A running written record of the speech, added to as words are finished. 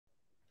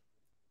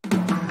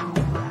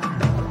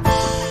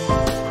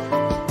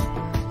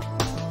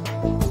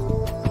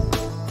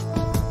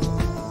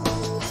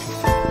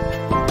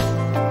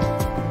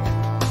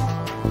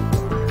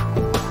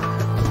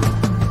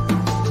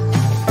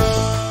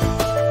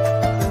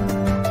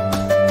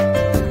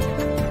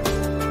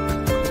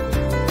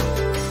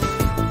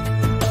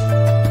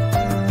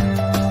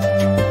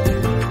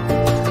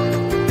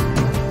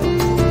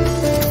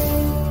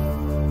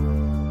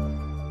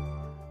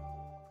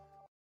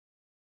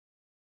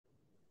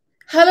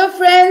Hello,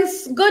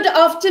 friends. Good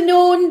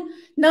afternoon.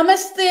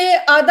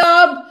 Namaste,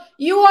 Adab.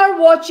 You are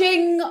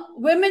watching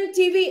Women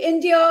TV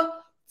India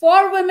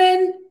for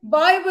women,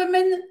 by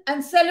women,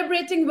 and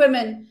celebrating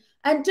women.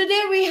 And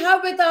today we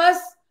have with us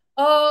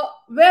a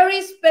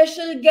very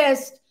special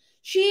guest.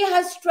 She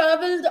has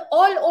traveled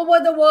all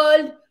over the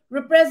world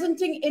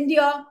representing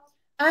India,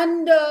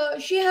 and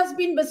she has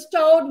been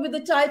bestowed with the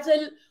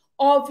title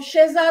of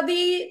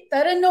Shehzadi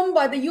Tarunnam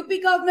by the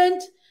UP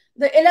government,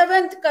 the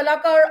 11th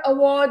Kalakar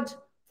Award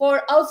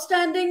for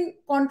outstanding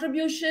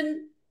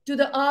contribution to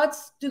the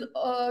arts, to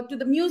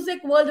the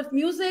music, world of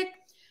music.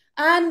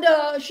 And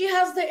she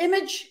has the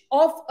image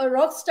of a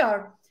rock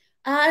star.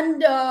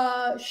 And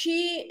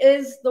she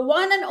is the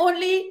one and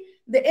only,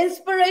 the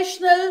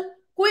inspirational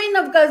queen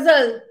of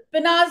Ghazal,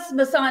 Penaz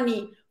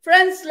Masani.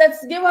 Friends,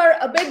 let's give her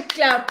a big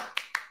clap.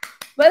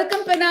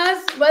 Welcome,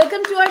 Penaz.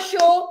 Welcome to our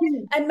show.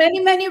 And many,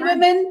 many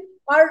women,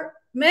 our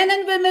men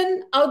and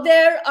women out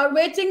there are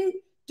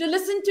waiting to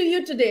listen to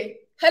you today.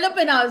 Hello,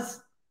 Penaz.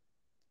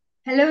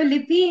 Hello,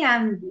 Lippi.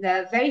 I'm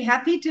very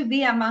happy to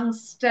be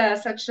amongst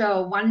such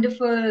a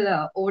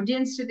wonderful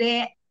audience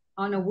today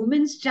on a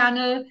women's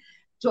channel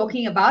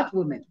talking about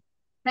women.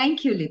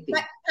 Thank you, Lippi.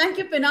 Thank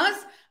you,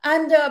 Penaz.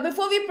 And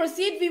before we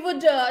proceed, we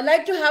would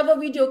like to have a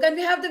video. Can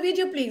we have the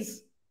video,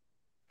 please?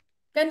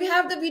 Can we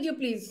have the video,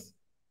 please?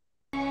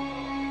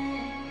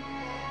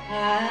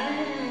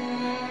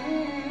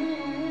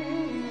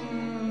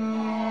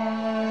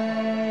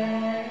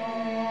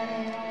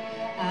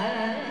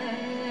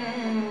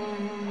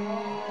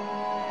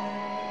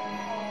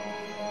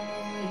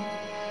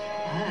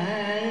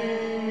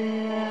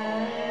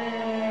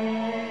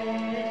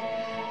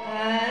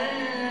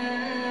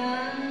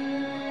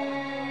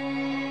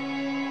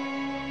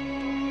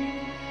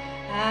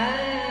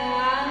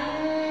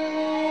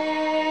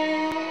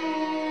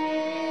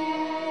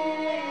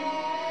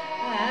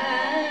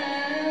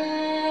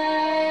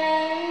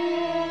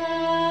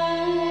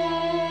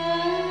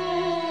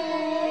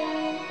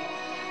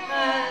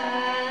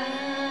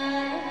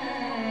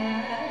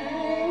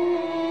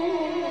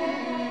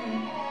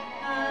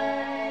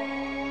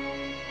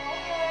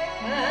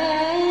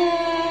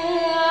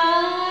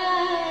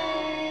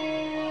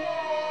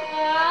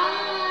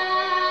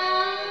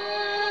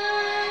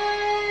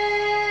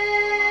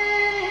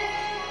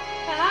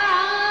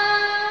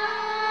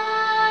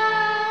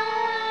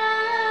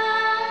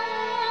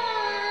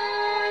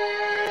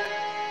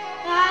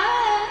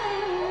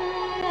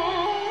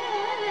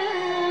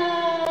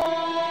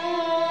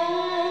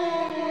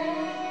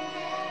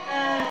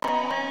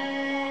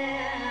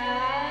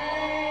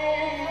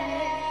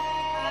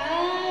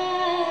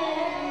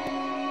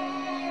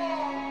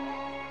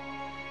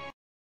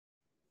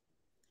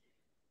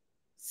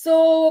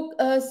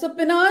 So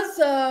Penaz,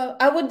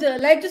 I would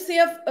like to say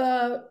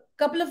a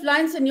couple of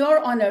lines in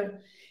your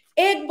honor.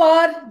 एक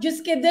बार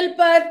जिसके दिल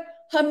पर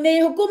हमने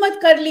हुकूमत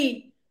कर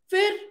ली,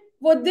 फिर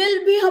वो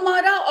दिल भी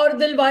हमारा और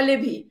दिल वाले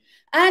भी.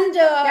 And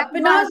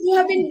Penaz, you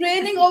have been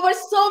reigning over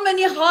so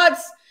many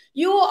hearts.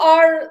 You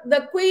are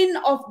the queen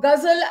of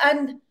Ghazal,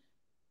 and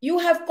you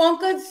have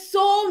conquered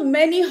so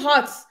many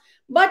hearts.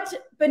 But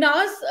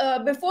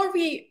Penaz, before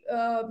we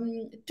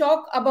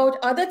talk about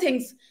other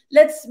things,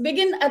 let's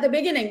begin at the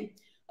beginning.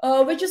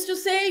 Which is to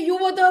say, you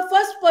were the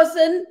first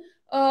person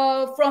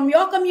from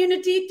your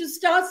community to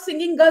start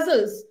singing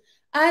ghazals.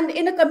 And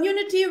in a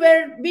community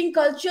where being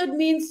cultured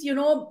means,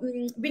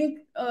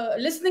 being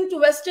listening to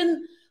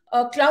Western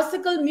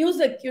classical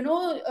music,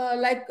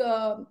 like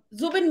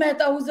Zubin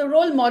Mehta, who's a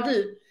role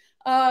model.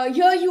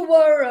 Here you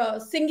were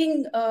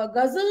singing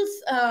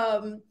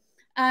ghazals.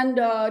 And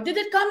did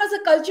it come as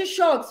a culture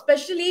shock,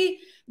 especially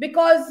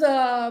because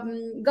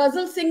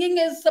ghazal singing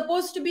is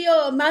supposed to be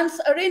a man's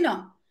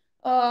arena?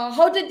 How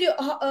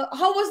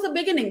was the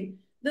beginning?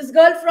 This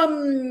girl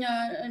from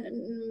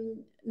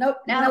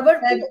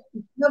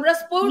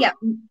Navraspur? Yeah.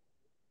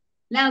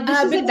 Now,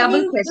 this is a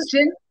double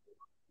question.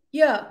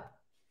 Yeah.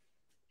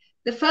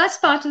 The first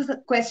part of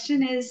the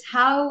question is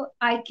how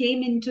I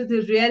came into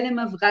the realm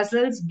of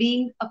ghazals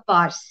being a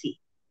Parsi.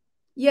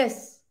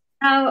 Yes.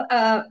 Now,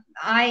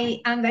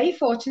 I am very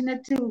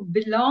fortunate to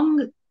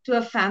belong to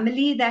a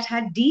family that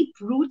had deep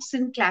roots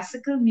in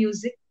classical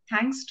music,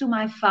 thanks to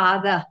my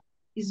father.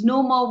 Is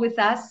no more with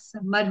us,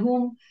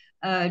 marhum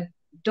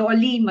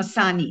Dolly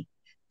Masani.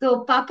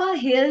 So Papa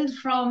hailed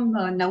from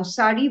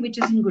Navsari, which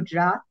is in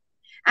Gujarat,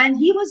 and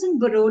he was in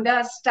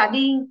Baroda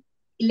studying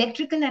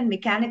electrical and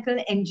mechanical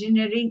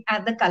engineering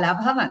at the Kala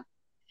Bhavan.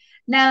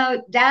 Now,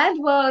 Dad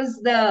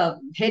was the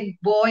head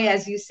boy,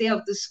 as you say,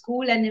 of the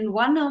school, and in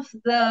one of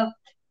the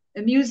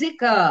music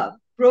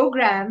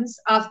programs,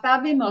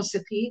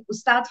 Aftab-e-Mausiqi,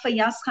 Ustad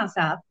Fayaz Khan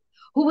Sahab,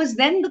 who was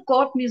then the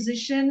court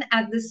musician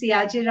at the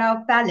Siyaji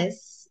Rao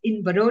Palace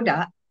in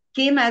Baroda,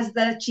 came as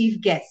the chief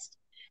guest.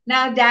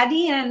 Now,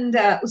 Daddy and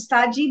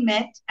Ustadji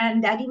met,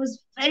 and Daddy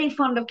was very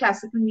fond of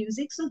classical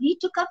music, so he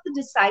took up the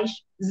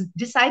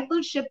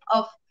discipleship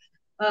of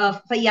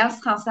Fayaz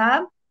Khan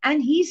Sahab,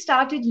 and he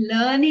started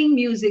learning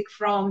music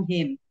from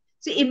him.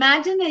 So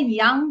imagine a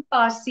young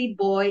Parsi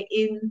boy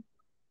in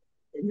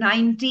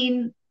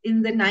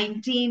in the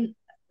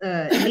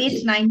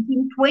late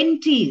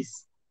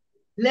 1920s,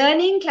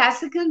 learning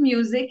classical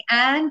music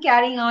and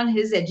carrying on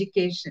his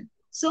education.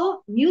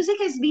 So music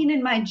has been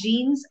in my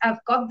genes.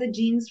 I've got the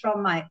genes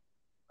from my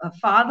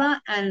father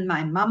and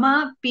my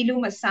mama, Pilu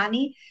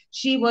Masani.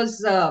 She was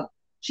the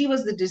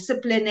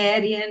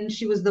disciplinarian.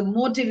 She was the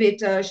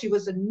motivator. She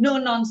was a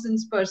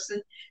no-nonsense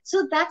person.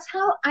 So that's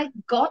how I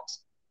got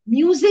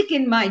music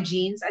in my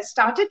genes. I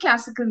started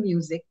classical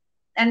music.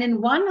 And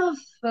in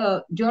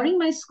during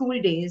my school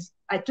days,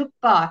 I took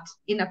part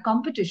in a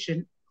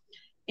competition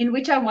in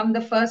which I won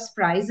the first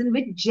prize, in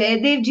which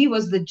Jaidev ji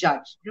was the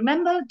judge.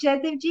 Remember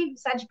Jaidev ji?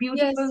 Such Yes,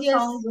 beautiful yes,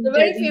 songs of the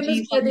very Jaidev famous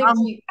ji from Jaidev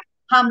ji.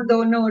 Hum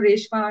Dono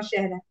Reshma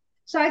Shehra.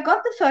 So I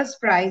got the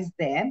first prize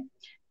there.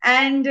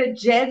 And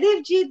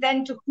Jaidev ji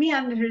then took me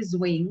under his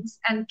wings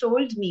and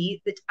told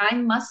me that I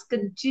must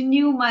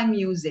continue my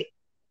music.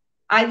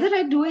 Either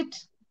I do it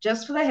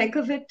just for the heck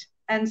of it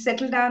and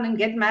settle down and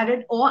get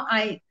married, or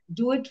I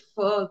do it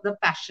for the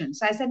passion.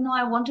 So I said, no,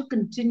 I want to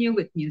continue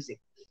with music.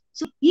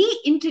 So he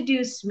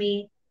introduced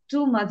me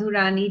to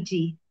Madhurani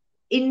ji,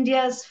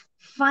 India's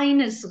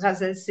finest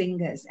ghazal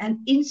singers,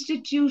 an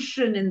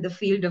institution in the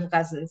field of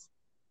ghazals.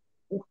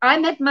 I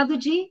met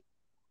Madhuji,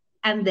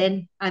 and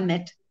then I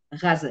met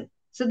ghazal.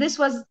 So this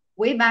was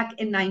way back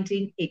in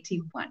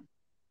 1981.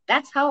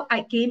 That's how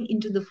I came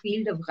into the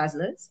field of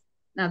ghazals.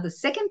 Now, the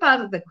second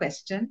part of the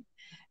question,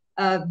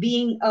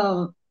 being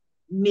a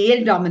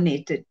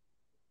male-dominated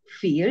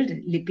field,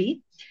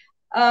 Lippi,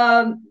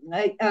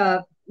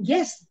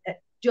 yes,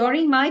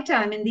 during my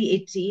time in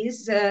the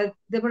 80s,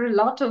 there were a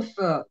lot of,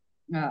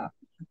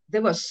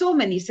 there were so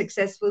many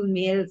successful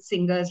male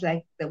singers.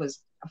 Like there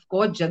was, of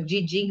course,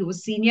 Jagjit ji, who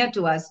was senior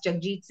to us,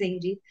 Jagjit Singh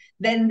ji.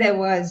 Then there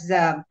was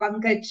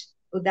Pankaj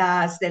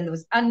Udas, then there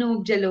was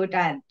Anup Jalota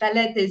and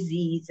Talat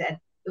Aziz, and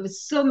there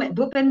was so many,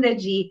 Bhupinder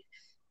ji.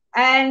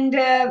 And,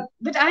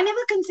 but I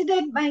never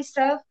considered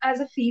myself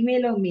as a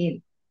female or male.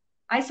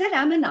 I said,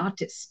 I'm an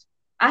artist.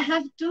 I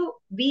have to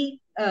be,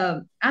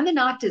 I'm an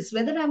artist,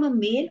 whether I'm a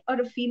male or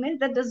a female,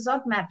 that does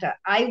not matter.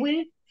 I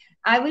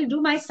will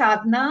do my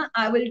sadhana,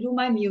 I will do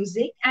my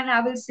music, and I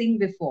will sing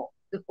before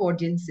the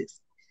audiences.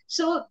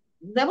 So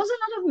there was a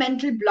lot of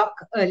mental block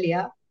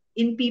earlier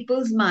in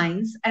people's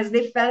minds, as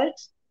they felt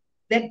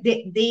that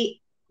they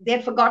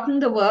had forgotten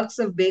the works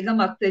of Begum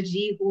Akhtar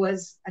ji, who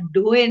was a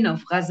doyen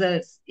of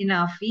ghazals in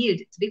our field.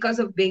 It's because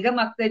of Begum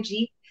Akhtar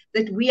ji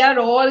that we are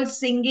all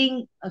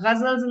singing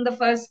ghazals in the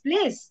first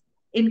place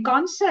in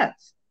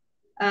concerts.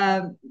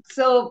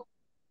 So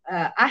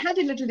I had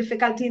a little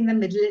difficulty in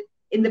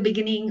the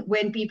beginning,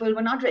 when people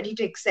were not ready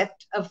to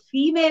accept a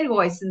female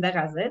voice in the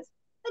ghazals.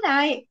 But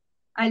I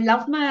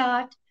loved my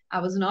art. I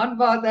was not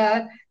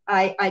bothered.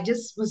 I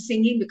just was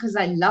singing because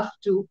I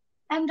loved to.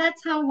 And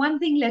that's how one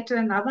thing led to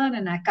another.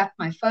 And I cut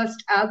my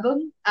first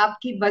album,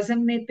 Aapki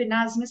Bazam Mein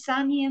Penaz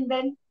Masani, and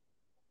then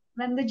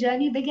the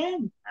journey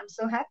began. I'm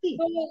so happy.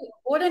 Oh,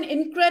 what an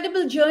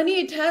incredible journey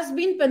it has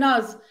been,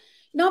 Penaz.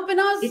 Now,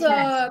 Penaz,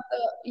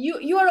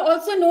 you are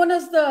also known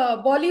as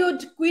the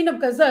Bollywood Queen of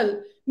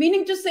Ghazal,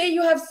 meaning to say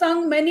you have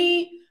sung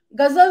many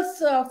ghazals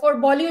for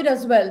Bollywood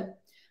as well.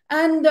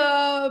 And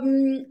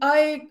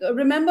I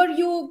remember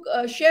you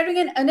sharing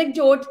an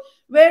anecdote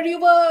where you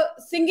were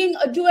singing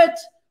a duet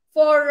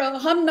for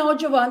Hum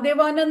Naujawan,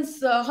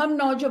 Devanand's Hum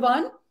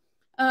Naujawan,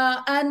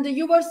 and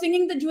you were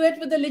singing the duet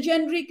with the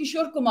legendary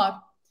Kishore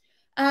Kumar.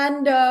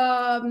 And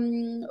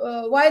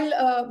while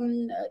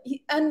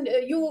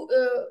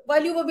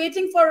you were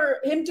waiting for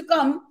him to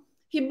come,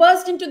 he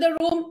burst into the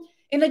room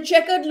in a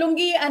checkered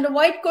lungi and a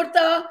white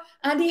kurta,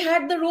 and he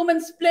had the room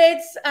in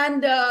splits,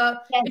 and Yes.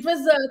 it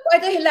was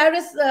quite a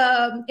hilarious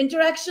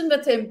interaction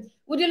with him.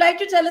 Would you like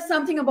to tell us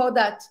something about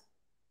that?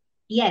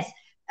 Yes.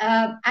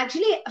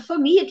 Actually, for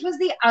me, it was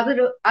the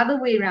other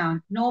way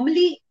around.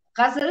 Normally,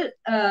 ghazal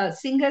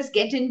singers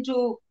get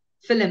into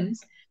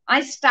films.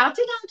 I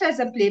started out as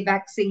a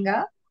playback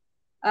singer.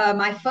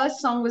 My first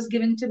song was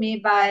given to me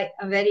by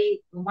a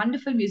very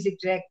wonderful music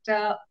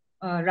director,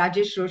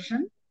 Rajesh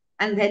Roshan,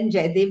 and then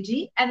Jaidev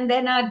ji, and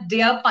then our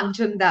dear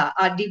Panchanda,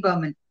 R.D.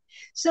 Burman.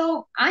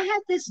 So I had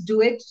this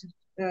duet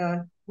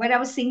where I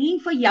was singing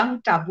for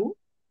young Tabu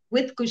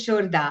with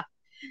Kishore Da.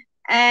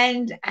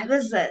 And I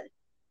was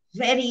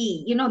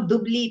very,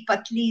 dubli,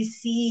 patli,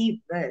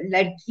 si,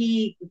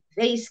 ladki,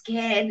 very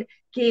scared.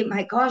 Okay,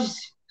 my gosh,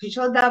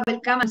 Kishoda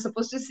will come. I'm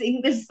supposed to sing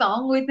this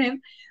song with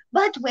him.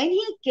 But when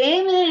he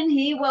came in,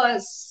 he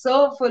was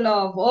so full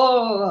of,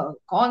 oh,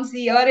 kaun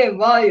si, are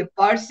wah,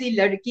 Parsi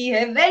ladki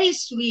hai, very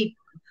sweet.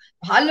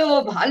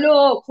 Bhalo,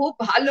 bhalo, khub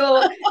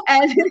bhalo.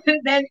 And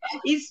then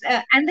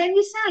and then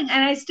we sang.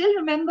 And I still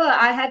remember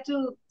I had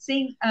to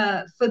sing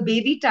for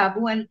Baby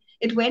Tabu, and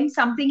it went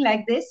something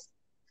like this.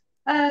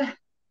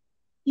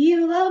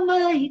 You are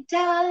my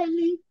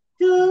darling,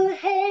 tu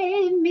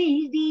hai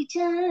meri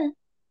jaan,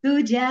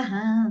 tu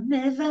jahan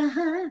mein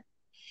wahan,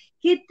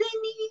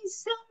 kitni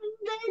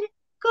sundar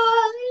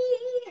koi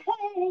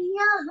hai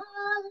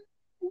yahan.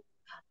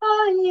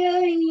 Oh,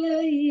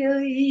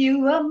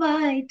 you are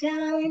my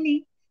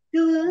darling,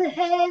 tu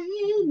hai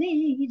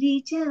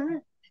meri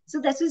jaan.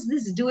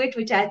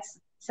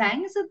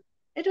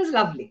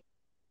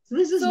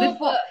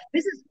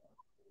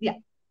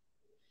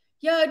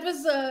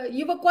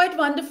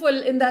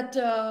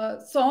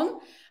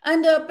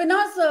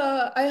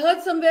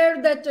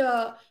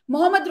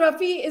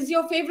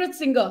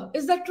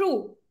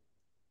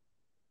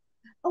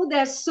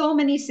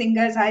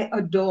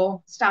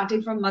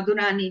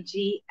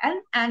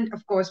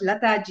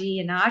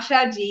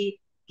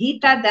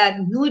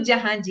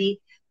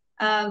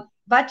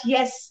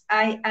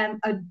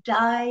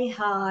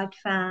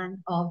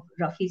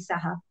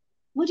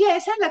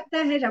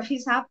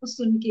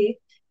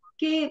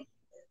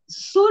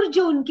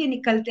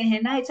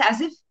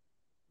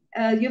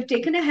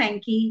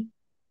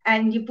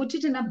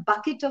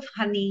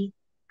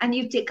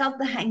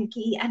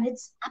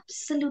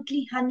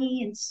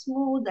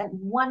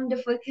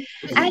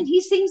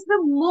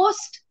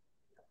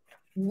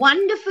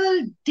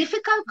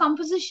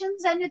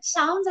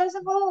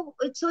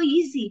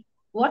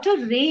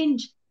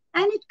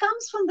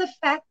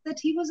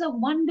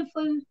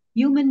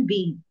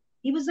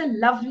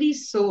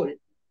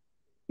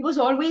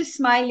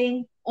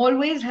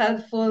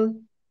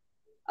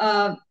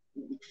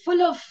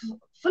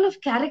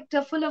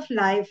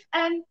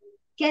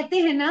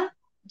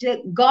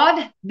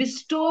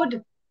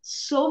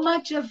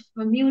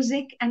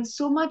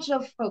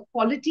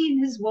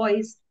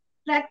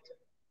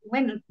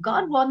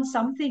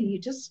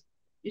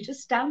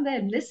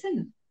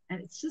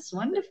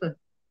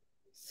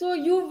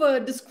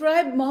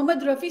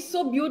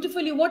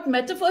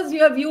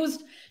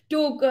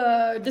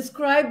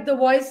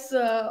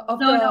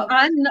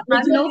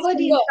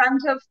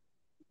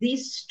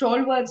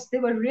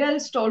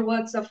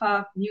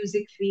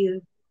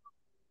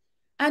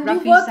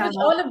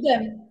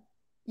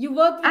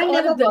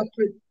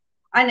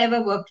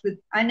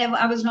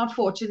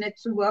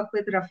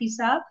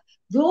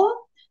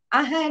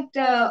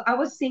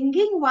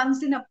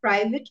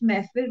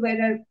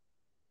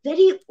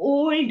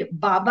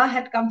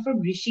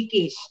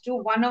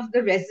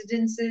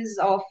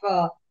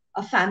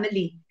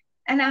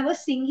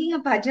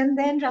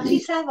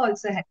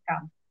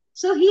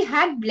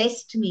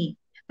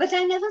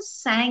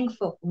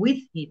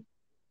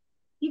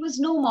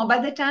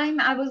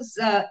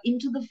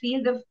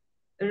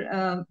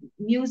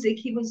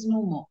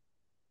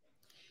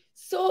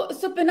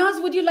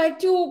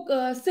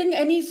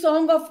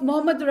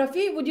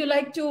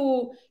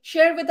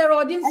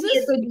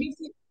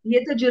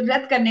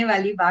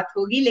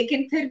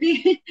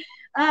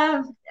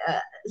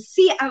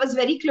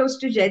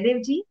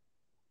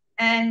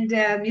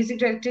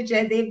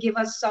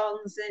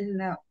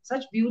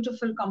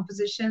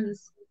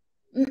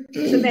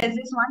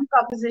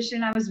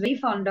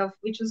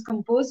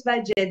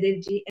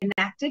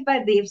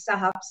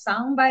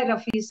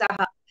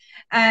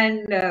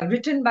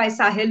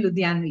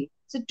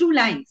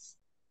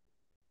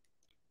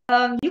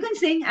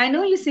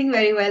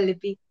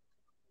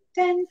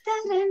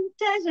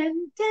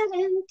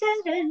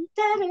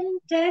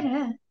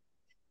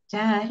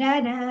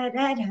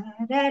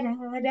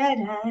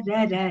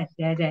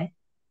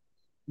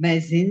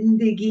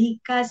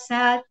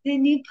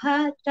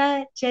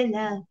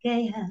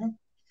 गया,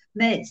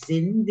 मैं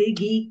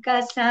जिंदगी का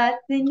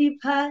साथ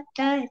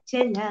निभाता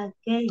चला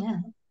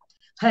गया,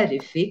 हर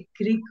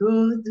फिक्र को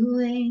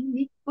धुएं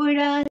में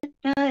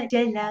उड़ाता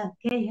चला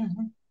गया,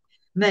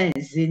 मैं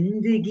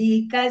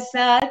जिंदगी का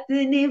साथ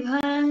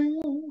निभा,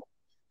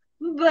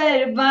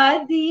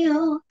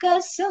 बर्बादियों का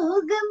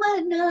सोग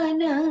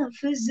मनाना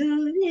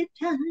फजूल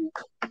था,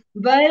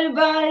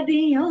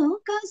 बर्बादियों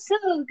का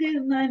सोग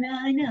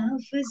मनाना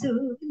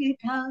फजूल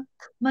था,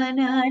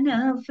 मनाना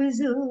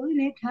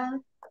फजूल था,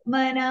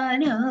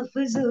 मनाना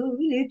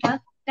फजूल था,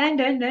 done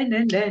done done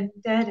done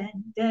done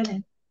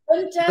done,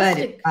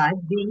 Fantastic.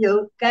 बर्बादियों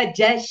का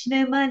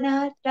जश्न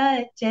मनाता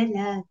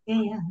चला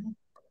गया,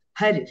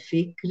 हर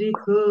फिक्र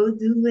को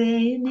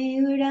धुएं में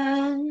उड़ा.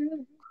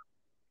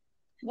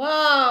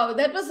 Wow,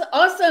 that was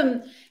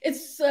awesome.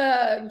 It's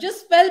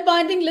just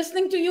spellbinding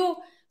listening to you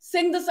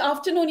sing this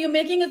afternoon. You're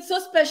making it so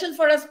special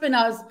for us,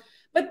 Penaz.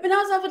 But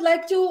Penaz, I would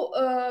like to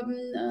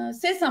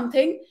say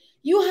something.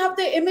 You have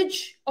the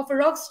image of a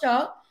rock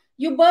star.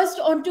 You burst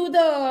onto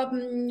the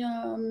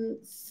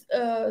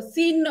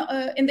scene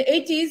in the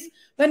 80s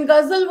when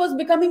Ghazal was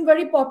becoming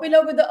very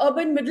popular with the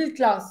urban middle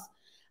class.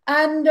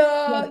 And,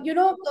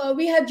 Yes.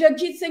 we had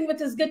Jagjit Singh with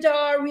his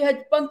guitar, we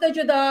had Pankaj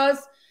Udas,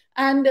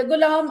 and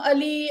Ghulam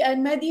Ali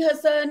and Mehdi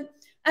Hassan,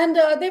 and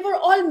they were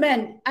all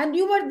men. And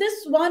you were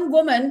this one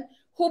woman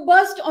who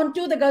burst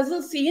onto the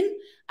ghazal scene,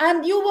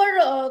 and you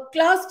were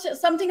classed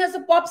something as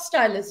a pop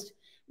stylist.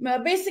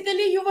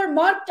 Basically, you were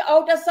marked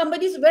out as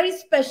somebody's very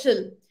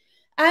special.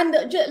 And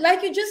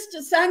like you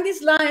just sang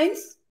these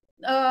lines,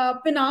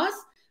 Penaz,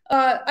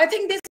 I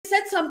think they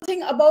said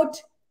something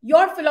about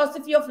your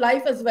philosophy of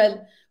life as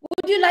well.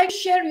 Would you like to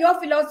share your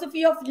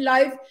philosophy of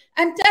life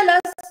and tell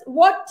us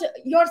what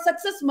your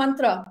success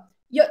mantra,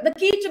 the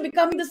key to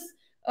becoming this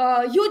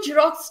huge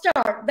rock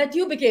star that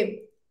you became?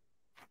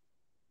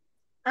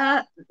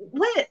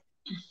 Well,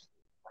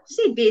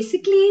 See,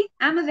 basically,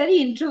 I'm a very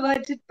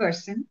introverted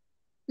person.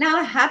 Now,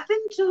 I happen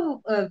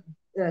to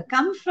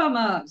come from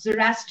a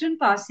Zoroastrian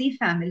Parsi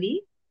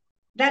family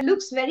that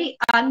looks very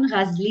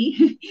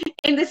un-Ghazali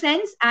in the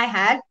sense I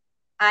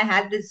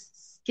had this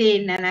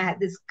skin and I had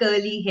this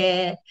curly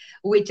hair,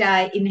 which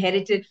I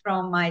inherited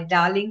from my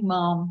darling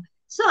mom.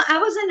 So I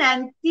was an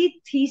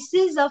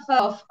antithesis of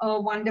a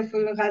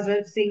wonderful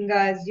Ghazal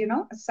singers,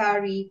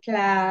 sari,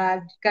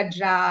 clad,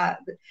 kadra.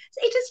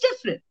 So it is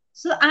different.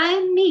 So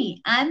I'm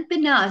me. I'm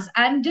Penaz.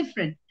 I'm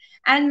different.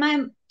 And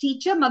my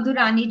teacher,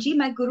 Madhurani ji,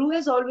 my guru,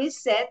 has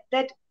always said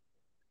that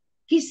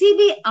किसी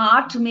भी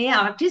art में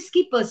artist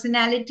की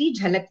personality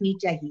झलकनी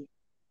चाहिए.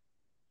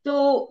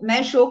 तो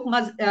मैं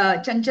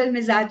चंचल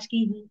मिजाज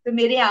की हूँ, तो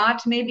मेरे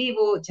आर्ट में भी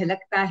वो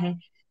झलकता है.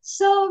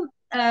 So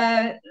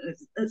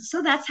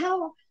that's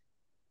how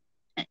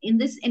in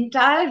this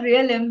entire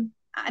realm,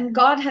 and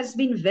God has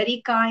been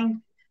very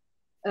kind.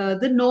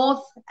 The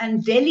North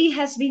and Delhi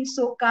has been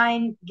so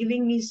kind,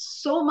 giving me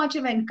so much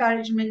of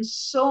encouragement,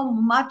 so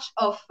much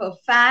of a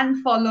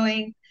fan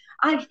following.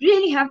 I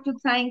really have to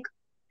thank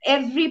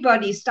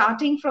everybody,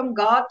 starting from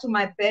God to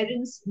my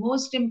parents,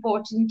 most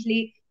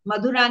importantly,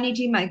 Madhurani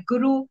ji, my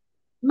guru,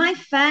 my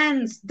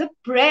fans, the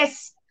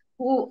press,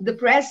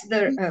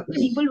 the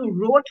people who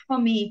wrote for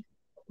me,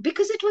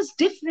 because it was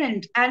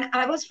different. And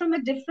I was from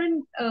a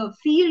different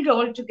field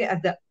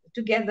altogether,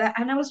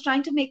 and I was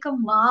trying to make a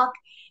mark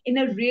in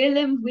a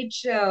realm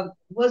which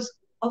was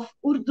of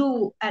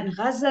Urdu and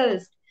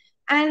ghazals.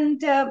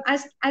 And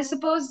I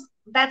suppose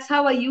that's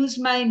how I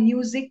used my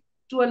music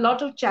to a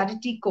lot of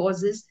charity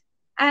causes.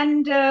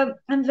 And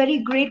I'm very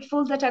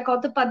grateful that I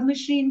got the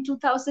Padmashree in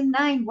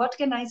 2009. What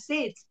can I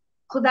say? It's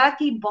खुदा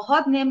की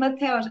बहुत नेमत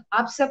है और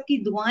आप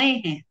सबकी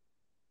दुआएं हैं.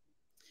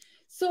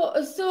 So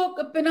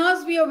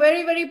Penaz, we are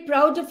very, very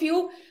proud of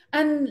you,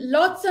 and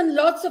lots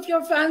of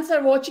your fans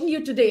are watching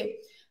you today,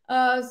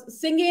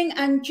 singing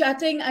and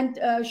chatting and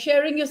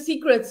sharing your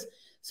secrets.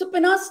 So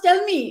Penaz,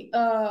 tell me,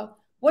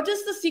 what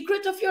is the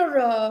secret of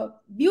your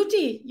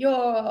beauty,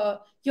 your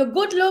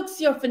good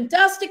looks, your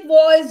fantastic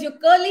voice, your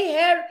curly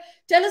hair?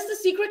 Tell us the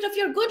secret of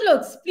your good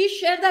looks. Please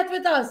share that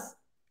with us.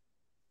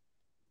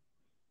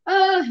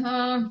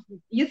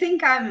 You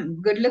think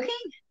I'm good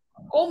looking?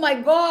 Oh my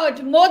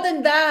God, more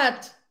than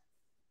that.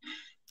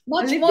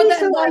 Much Lippi, more than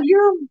so that. Are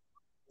you?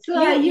 So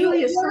are you?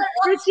 You're so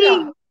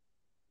pretty.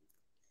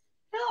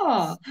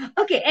 Oh,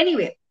 okay.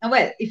 Anyway,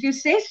 well, if you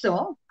say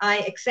so, I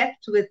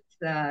accept with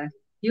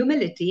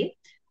humility.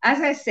 As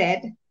I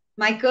said,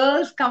 my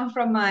curls come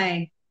from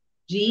my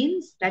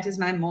genes. That is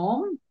my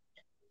mom.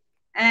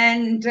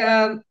 And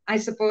I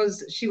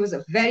suppose she was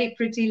a very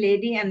pretty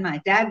lady. And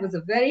my dad was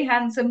a very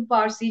handsome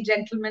Parsi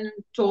gentleman,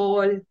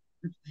 tall,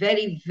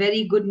 very,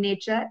 very good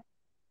natured.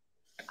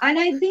 And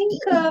I think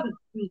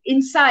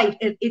inside,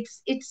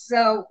 it's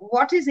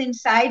what is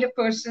inside a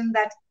person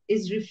that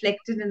is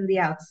reflected in the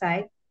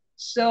outside.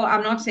 So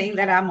I'm not saying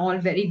that I'm all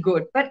very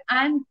good, but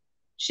I'm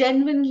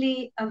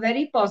genuinely a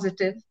very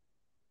positive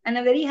and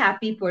a very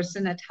happy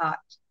person at heart.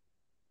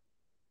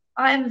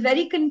 I am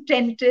very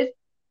contented,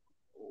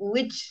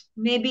 which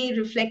maybe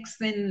reflects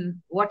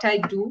in what I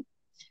do.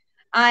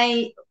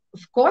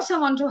 Of course, I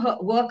want to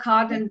work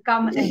hard and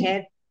come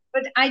ahead,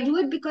 but I do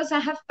it because I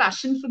have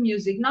passion for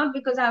music, not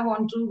because I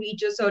want to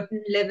reach a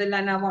certain level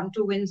and I want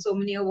to win so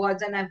many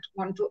awards and I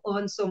want to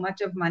earn so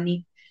much of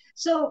money.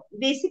 So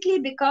basically,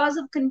 because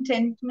of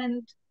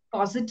contentment,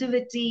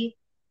 positivity,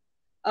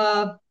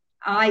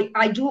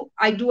 I do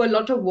a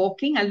lot of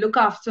walking. I look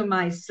after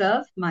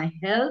myself, my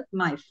health,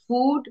 my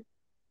food.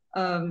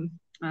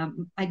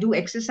 I do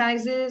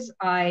exercises.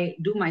 I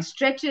do my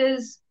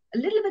stretches, a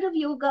little bit of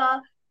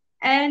yoga,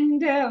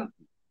 and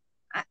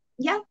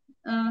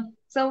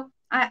so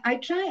I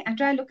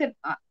try look at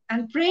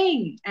and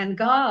praying and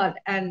God,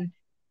 and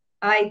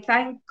I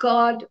thank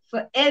God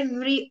for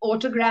every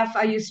autograph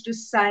I used to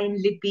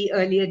sign Lippi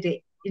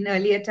in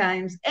earlier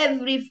times.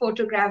 Every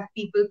photograph,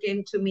 people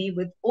came to me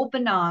with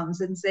open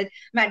arms and said,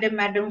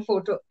 Madam,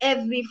 photo.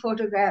 Every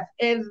photograph,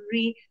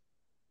 every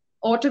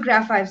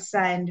autograph I've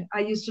signed,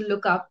 I used to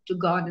look up to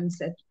God and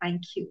said,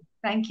 thank you.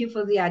 Thank you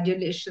for the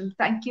adulation.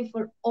 Thank you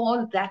for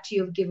all that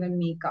you've given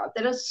me, God.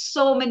 There are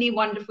so many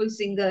wonderful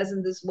singers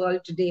in this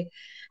world today,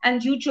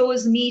 and you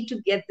chose me to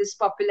get this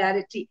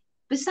popularity.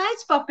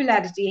 Besides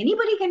popularity,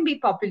 anybody can be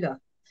popular,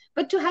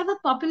 but to have a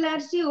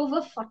popularity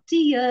over 40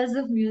 years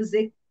of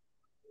music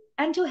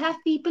and to have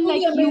people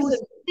like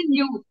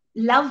you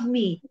love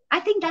me, I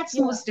think that's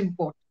most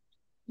important.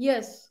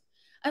 Yes.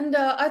 And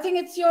I think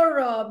it's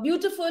your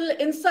beautiful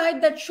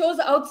inside that shows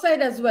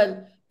outside as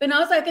well.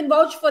 Penaz, I can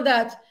vouch for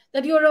that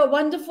you're a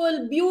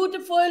wonderful,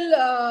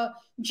 beautiful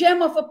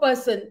gem of a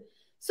person.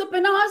 So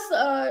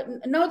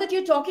Penaz, now that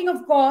you're talking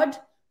of God,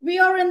 we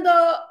are in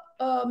the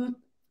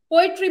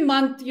poetry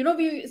month. You know,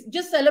 we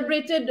just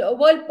celebrated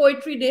World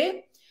Poetry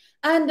Day.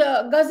 And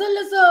Ghazal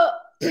is a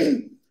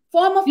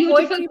form of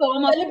beautiful poetry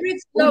form that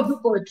celebrates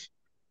love. Poetry.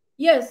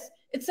 Yes,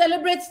 it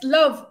celebrates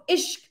love,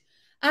 ishq,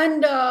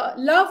 and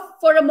love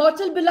for a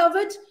mortal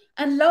beloved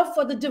and love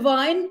for the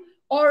divine,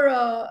 or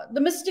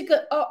the mystic,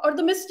 or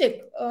the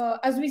mystic,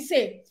 as we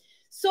say.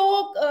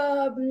 So,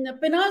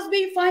 Penaz,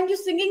 we find you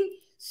singing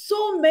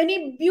so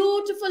many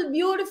beautiful,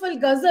 beautiful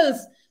ghazals.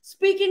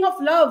 Speaking of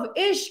love,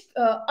 ishq,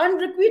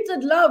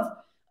 unrequited love.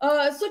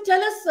 So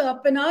tell us,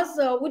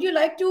 Penaz, would you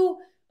like to?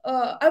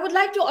 I would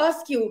like to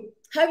ask you: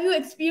 have you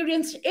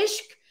experienced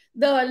ishq,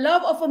 the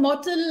love of a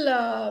mortal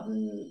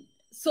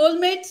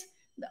soulmate,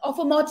 of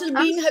a mortal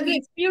being? Have you Absolutely.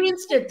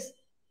 experienced it?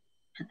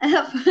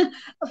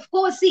 Of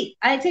course, see,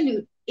 I tell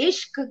you,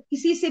 ishq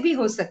kisi se bhi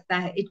ho sakta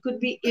hai. It could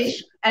be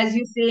ishq, as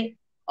you say,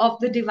 of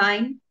the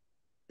divine,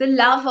 the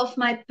love of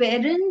my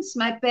parents.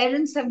 My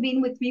parents have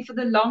been with me for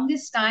the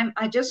longest time.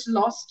 I just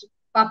lost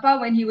Papa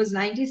when he was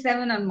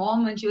 97 and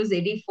Mom when she was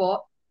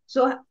 84.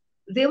 So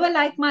they were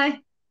like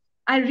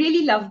I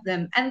really love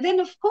them. And then,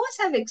 of course,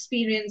 I've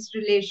experienced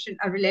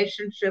a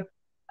relationship,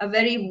 a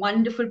very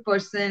wonderful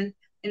person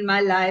in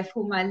my life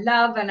whom I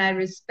love and I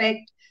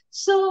respect.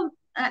 So,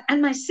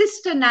 and my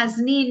sister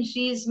Nazneen,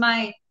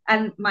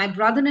 and my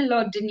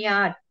brother-in-law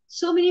Dinyar,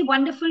 so many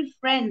wonderful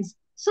friends.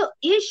 So,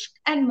 ishq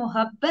and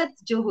mohabbat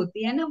jo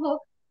hoti hai na,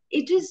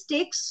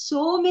 takes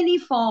so many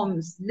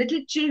forms.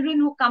 Little children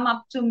who come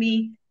up to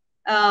me,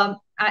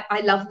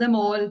 I love them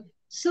all.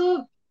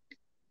 So,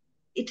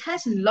 it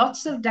has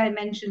lots of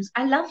dimensions.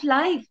 I love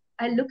life.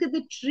 I look at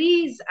the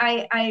trees,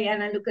 and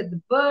I look at the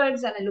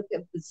birds, and I look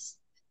at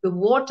the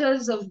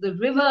waters of the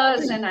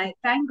rivers, and I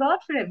thank God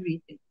for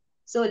everything.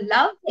 So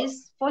love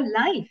is for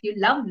life. You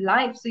love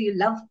life, so you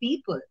love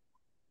people.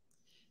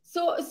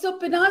 So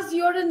Penaz,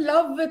 you're in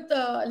love with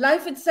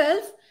life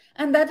itself,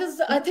 and that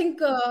is, I think,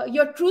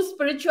 your true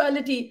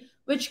spirituality,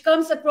 which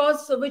comes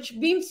across, which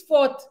beams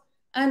forth,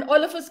 and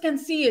all of us can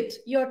see it.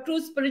 Your true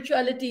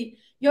spirituality,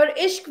 your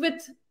ishq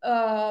with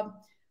the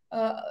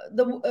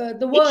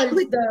Ishq world,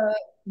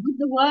 with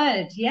the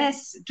world,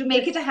 yes, to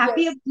make it a yes,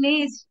 happier yes.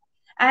 place.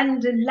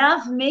 And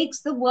love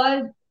makes the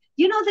world.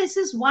 You know,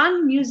 there's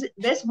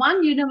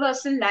one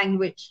universal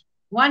language.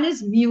 One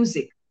is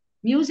music.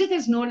 Music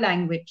has no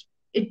language.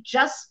 It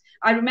just,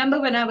 I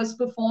remember when I was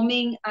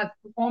performing, I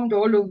performed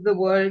all over the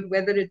world,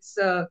 whether it's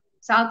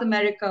South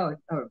America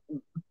or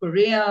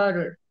Korea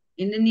or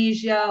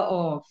Indonesia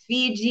or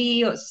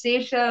Fiji or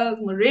Seychelles,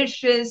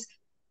 Mauritius,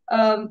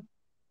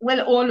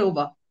 well, all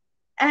over.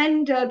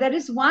 And there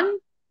is one,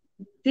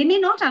 they may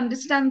not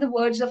understand the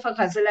words of a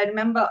ghazal. I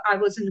remember I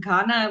was in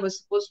Ghana, I was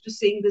supposed to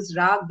sing this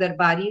Rag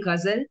Darbari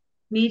ghazal.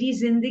 Meri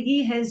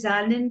zindagi hai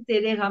zalim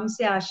tere gham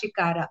se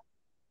ashikara.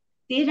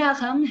 Tera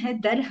gham hai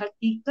dar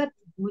hakikat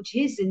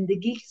mujhe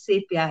zindagi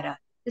se pyara.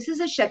 This is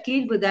a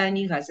Shakil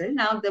Budani ghazal.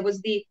 Now, there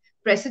was the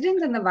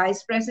president and the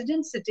vice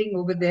president sitting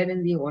over there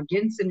in the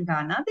audience in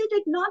Ghana. They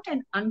did not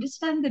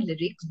understand the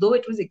lyrics, though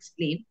it was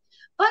explained.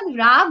 But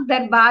Rag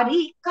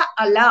Darbari ka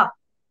ala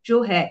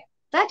jo hai,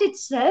 that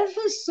itself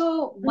is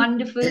so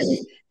wonderful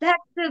that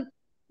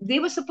they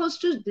were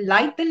supposed to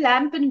light the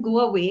lamp and go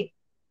away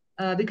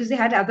because they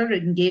had other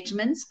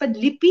engagements. But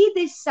Lippi,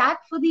 they sat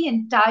for the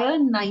entire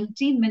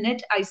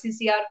 90-minute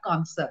ICCR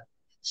concert.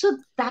 So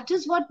that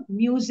is what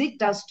music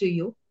does to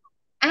you.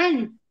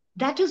 And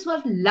that is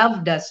what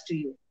love does to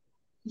you.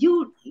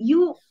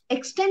 You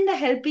extend a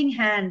helping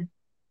hand.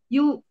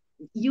 You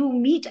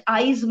meet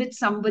eyes with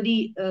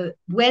somebody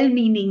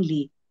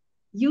well-meaningly.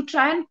 You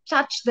try and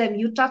touch them.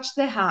 You touch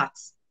their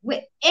hearts.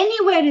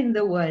 Anywhere in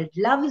the world,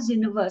 love is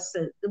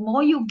universal. The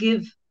more you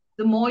give,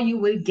 the more you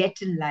will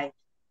get in life.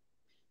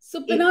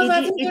 So, Penaz,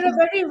 I think you're a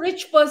very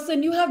rich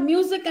person. You have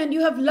music and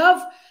you have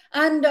love.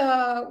 And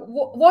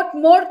what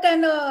more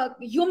can a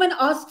human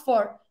ask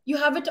for? You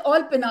have it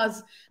all,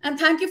 Penaz. And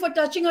thank you for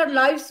touching our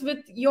lives with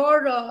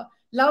your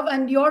love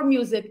and your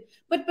music.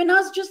 But,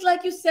 Penaz, just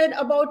like you said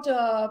about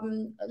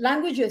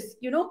languages,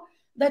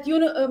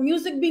 that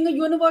music being a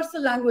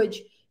universal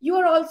language, you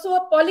are also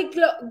a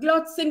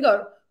polyglot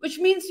singer, which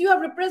means you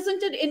have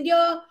represented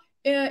India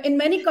in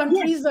many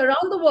countries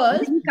around the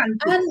world. Many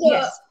countries, And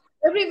yes.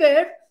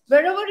 everywhere,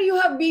 wherever you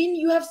have been,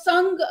 you have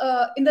sung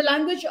in the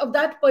language of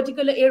that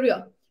particular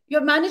area. You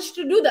have managed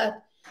to do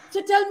that.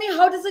 So tell me,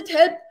 how does it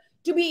help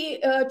to be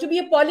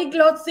a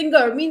polyglot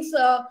singer? Means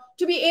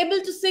to be able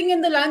to sing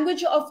in the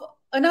language of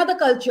another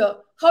culture.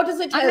 How does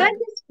it help? I like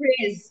this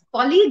phrase,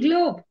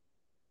 polyglot.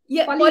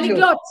 Yeah,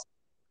 polyglot.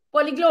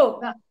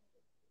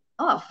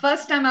 Oh,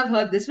 first time I've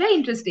heard this. Very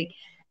interesting.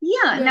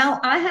 Yeah, Yes. now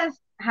I have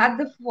had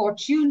the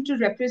fortune to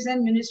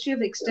represent Ministry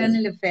of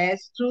External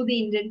Affairs through the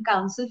Indian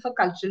Council for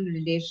Cultural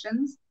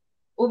Relations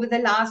over the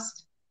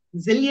last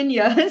zillion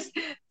years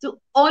to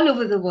all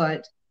over the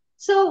world.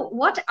 So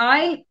what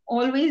I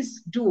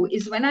always do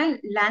is when I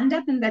land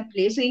up in that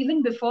place, or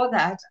even before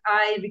that,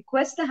 I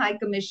request the High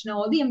Commissioner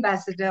or the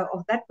ambassador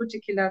of that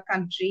particular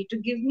country to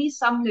give me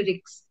some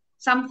lyrics,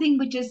 something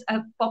which is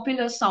a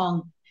popular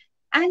song.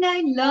 And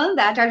I learn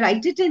that, I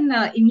write it in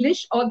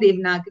English or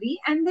Devanagari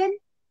and then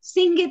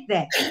sing it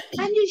there.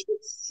 And you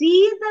should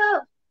see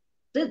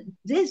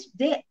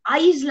their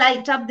eyes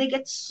light up. They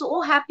get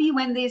so happy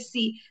when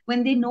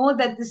they know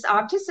that this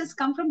artist has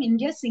come from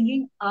India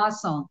singing our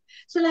song.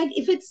 So like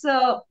if it's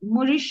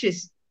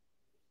Mauritius,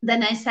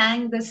 then I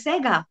sang the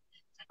Sega.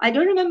 I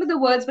don't remember the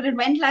words, but it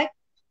went like,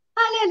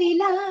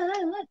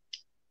 alalila,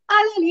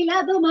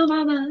 alalila do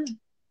mama,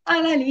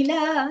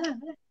 alalila,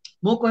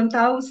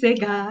 mokontau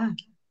sega,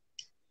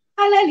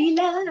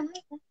 alalila,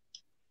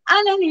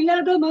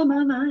 alalila do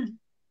mama,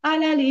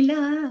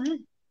 alalila,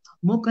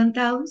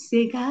 mokontau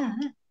sega,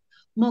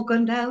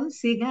 mokontau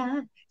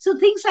sega. So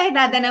things like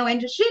that. Then I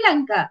went to Sri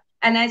Lanka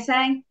and I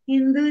sang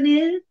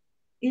Indunil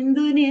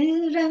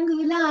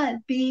Rangulal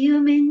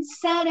Piyumin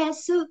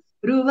Sarasu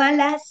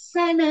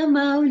Ruvalasana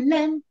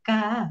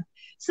Maulanka.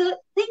 So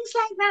things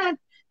like that.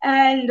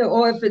 And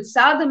or if it's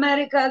South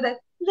America, that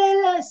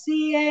Lella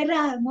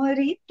Sierra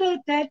Morito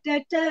ta ta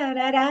ta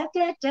ra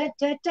ta ta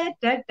ta ta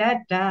ta ta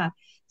ta.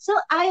 So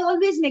I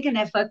always make an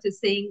effort to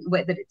sing,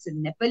 whether it's a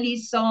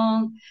Nepalese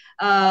song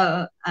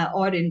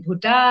or in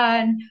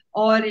Bhutan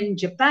or in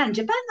Japan.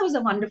 Japan was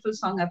a wonderful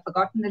song. I've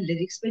forgotten the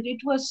lyrics, but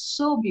it was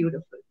so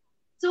beautiful.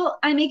 So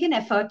I make an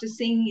effort to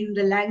sing in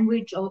the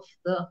language of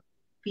the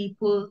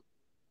people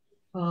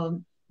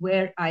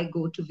where I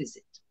go to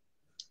visit.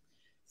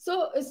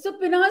 So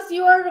Penaz,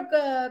 you are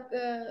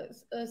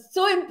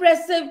so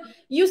impressive.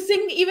 You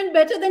sing even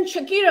better than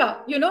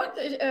Shakira. You know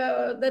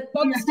that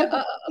pop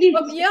star.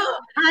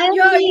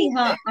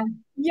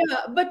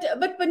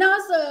 But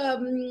Penaz,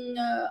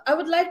 I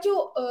would like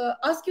to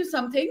ask you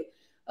something.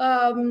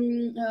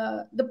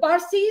 The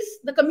Parsis,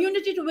 the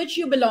community to which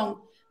you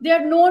belong, they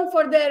are known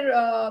for their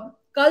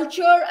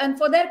culture and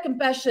for their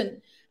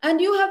compassion. And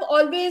you have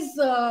always,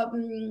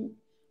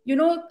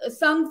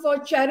 sung for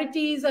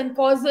charities and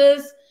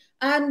causes.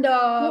 And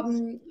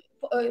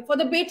for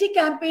the Beti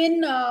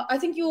campaign, I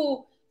think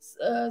you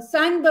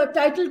sang the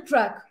title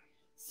track.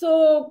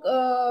 So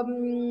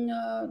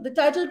the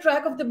title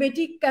track of the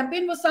Beti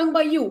campaign was sung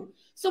by you.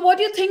 So what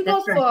do you think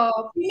of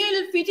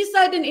female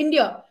feticide in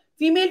India?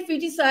 Female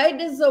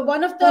feticide is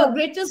one of the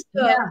greatest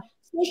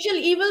social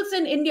evils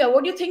in India.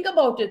 What do you think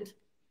about it?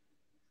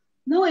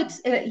 No,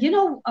 it's,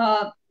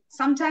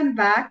 sometime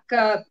back,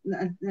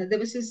 there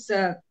was this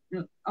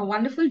a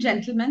wonderful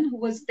gentleman who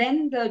was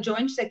then the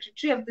Joint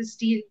Secretary of the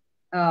Steel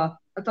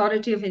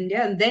Authority of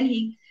India, and then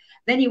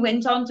he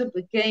went on to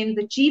become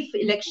the Chief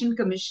Election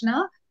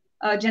Commissioner,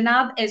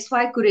 Janab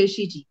S.Y.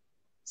 Qureshi ji.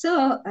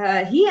 So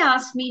he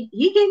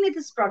gave me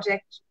this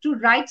project to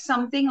write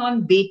something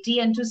on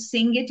Beti and to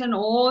sing it in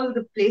all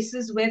the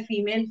places where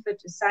female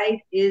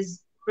feticide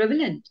is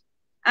prevalent.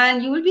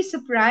 And you will be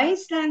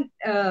surprised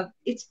that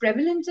it's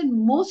prevalent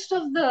in most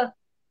of the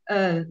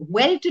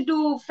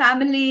well-to-do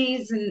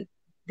families, and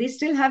they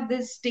still have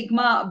this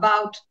stigma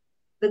about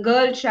the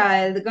girl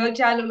child. The girl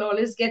child will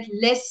always get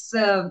less,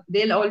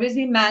 they'll always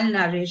be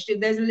malnourished. If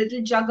there's a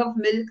little jug of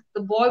milk,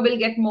 the boy will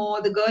get more,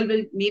 the girl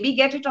will maybe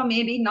get it or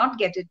maybe not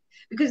get it,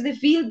 because they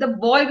feel the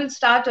boy will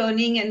start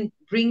earning and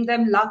bring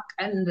them luck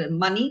and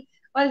money,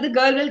 while the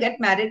girl will get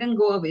married and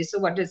go away. So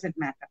what does it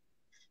matter?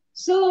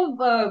 So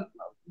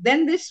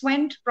then this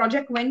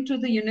project went to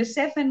the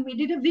UNICEF and we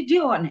did a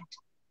video on it.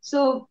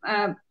 So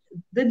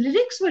the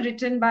lyrics were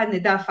written by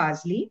Nida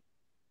Fazli,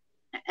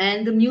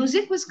 and the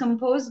music was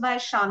composed by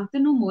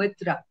Shantanu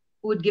Moitra,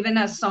 who had given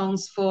us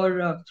songs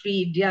for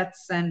Three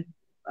Idiots and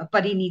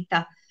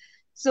Parinita.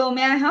 So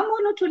may I hum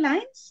one or two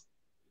lines?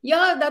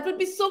 Yeah, that would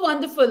be so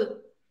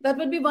wonderful. That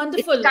would be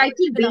wonderful. It's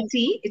titled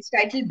Beti. It's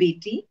titled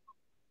Beti.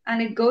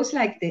 And it goes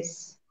like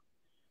this.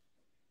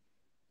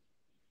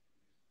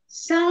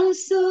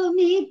 सांसों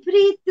में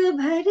प्रीत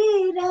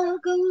भरे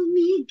रागों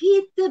में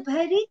गीत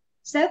भरे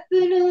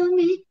सपनों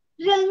में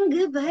रंग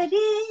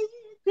भरे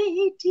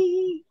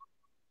बेटी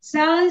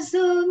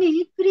सांसों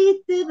में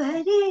प्रीत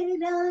भरे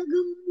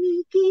रागों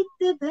में गीत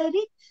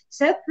भरे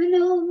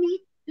सपनों में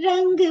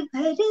रंग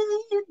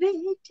भरे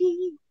बेटी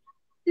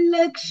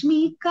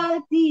लक्ष्मी का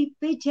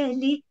दीप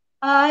जले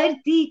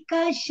आरती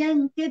का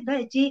शंख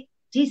बजे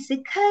जिस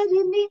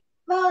घर में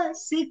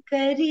वास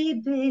करे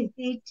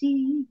बेटी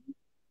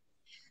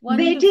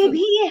बेटे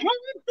भी है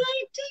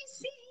बेटी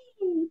सी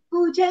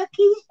पूजा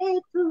की है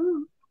तू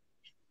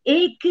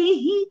एक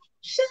ही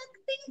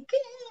शक्ति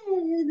के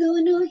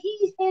दोनों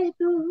ही है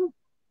तू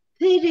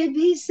फिर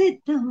भी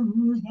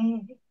सितम है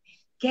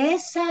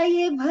कैसा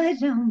ये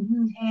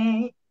भरम है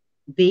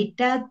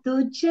बेटा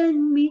तो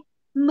जन्मी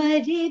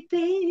मरे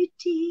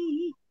बेटी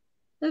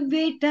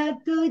बेटा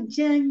तो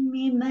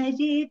जन्मी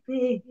मरे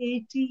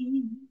बेटी.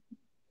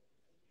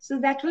 So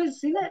that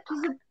was, it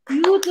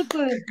was a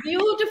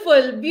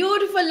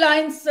beautiful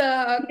lines,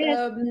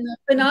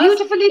 Penaz.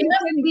 Beautifully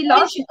written. We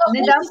lost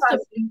Nida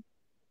Fazli.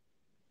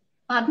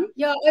 Pardon?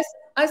 Yeah,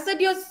 I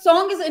said your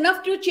song is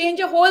enough to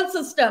change a whole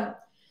system.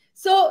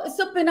 So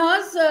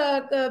Penaz,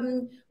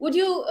 would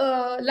you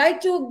like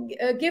to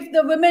give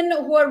the women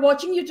who are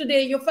watching you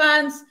today, your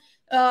fans,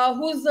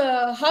 whose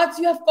hearts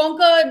you have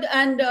conquered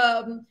and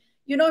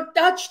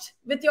touched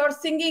with your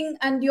singing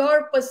and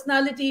your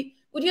personality,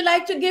 would you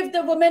like to give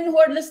the women who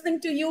are listening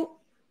to you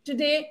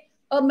today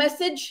a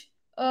message,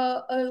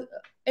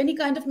 any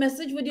kind of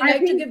message would you like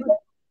to give them?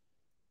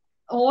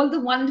 All the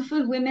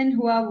wonderful women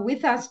who are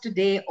with us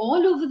today,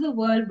 all over the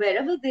world,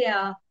 wherever they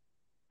are,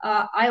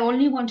 I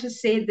only want to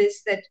say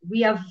this, that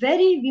we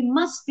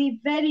must be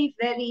very,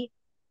 very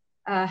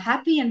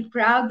happy and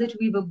proud that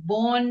we were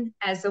born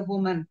as a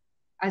woman,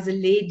 as a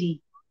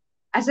lady,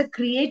 as a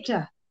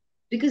creator,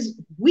 because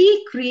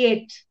we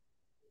create,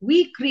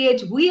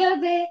 we are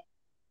there,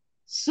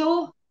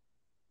 so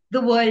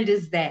the world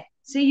is there.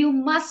 So you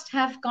must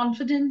have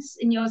confidence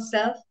in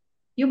yourself.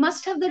 You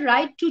must have the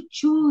right to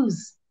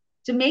choose,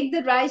 to make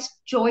the right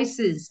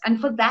choices. And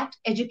for that,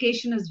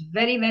 education is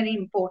very, very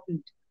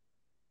important.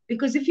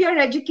 Because if you're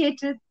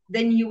educated,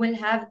 then you will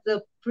have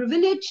the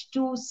privilege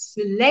to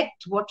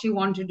select what you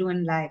want to do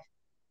in life.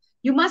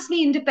 You must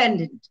be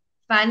independent,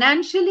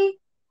 financially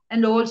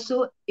and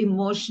also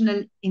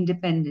emotional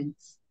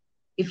independence.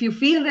 If you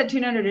feel that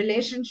you're in a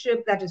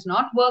relationship that is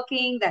not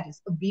working, that is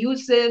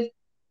abusive,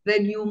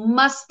 then you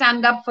must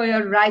stand up for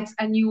your rights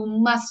and you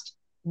must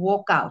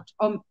walk out,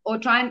 or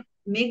try and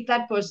make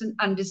that person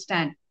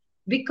understand.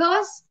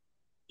 Because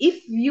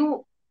if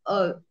you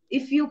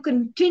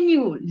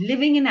continue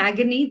living in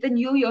agony, then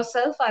you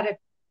yourself are at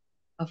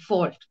a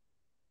fault.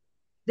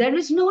 There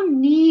is no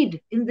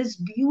need in this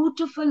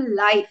beautiful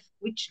life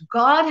which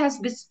God has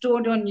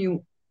bestowed on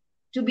you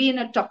to be in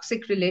a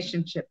toxic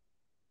relationship.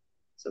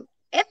 So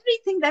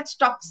everything that's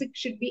toxic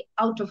should be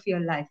out of your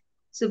life.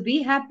 So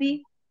be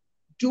happy,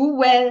 do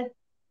well,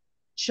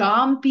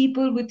 charm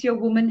people with your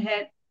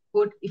womanhood.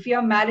 If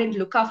you're married,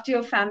 look after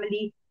your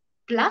family,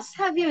 plus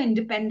have your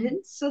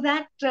independence so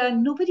that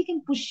nobody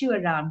can push you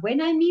around.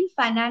 When I mean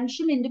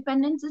financial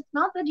independence, it's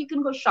not that you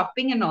can go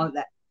shopping and all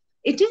that.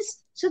 It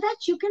is so that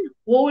you can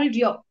hold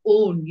your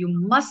own. You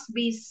must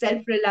be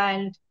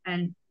self-reliant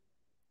and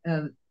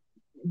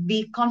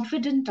be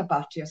confident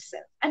about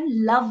yourself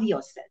and love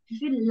yourself.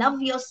 If you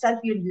love yourself,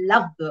 you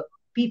love the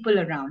people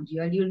around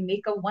you, and you'll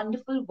make a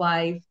wonderful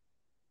wife,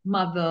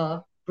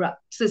 mother,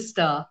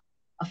 sister,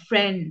 a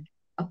friend,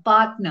 a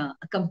partner,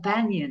 a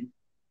companion.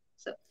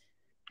 So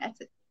that's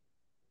it.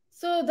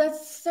 So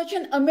that's such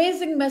an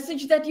amazing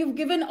message that you've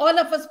given all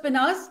of us,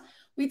 Penaz.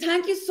 We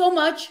thank you so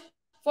much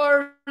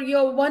for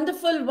your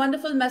wonderful,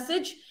 wonderful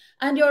message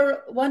and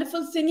your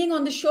wonderful singing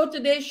on the show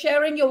today,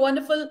 sharing your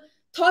wonderful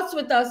thoughts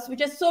with us, which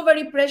are so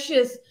very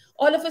precious.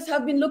 All of us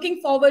have been looking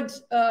forward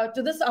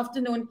to this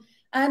afternoon.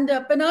 And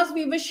Penaz,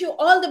 we wish you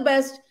all the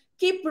best.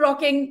 Keep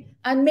rocking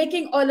and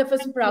making all of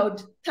us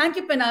proud. Thank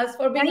you, Penaz,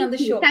 for being on the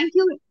show. Thank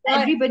you,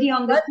 everybody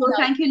on the show. Penaz.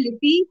 Thank you,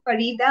 Lippi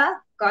Parida.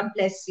 God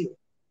bless you.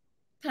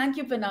 Thank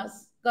you, Penaz.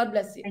 God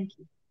bless you. Thank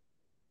you.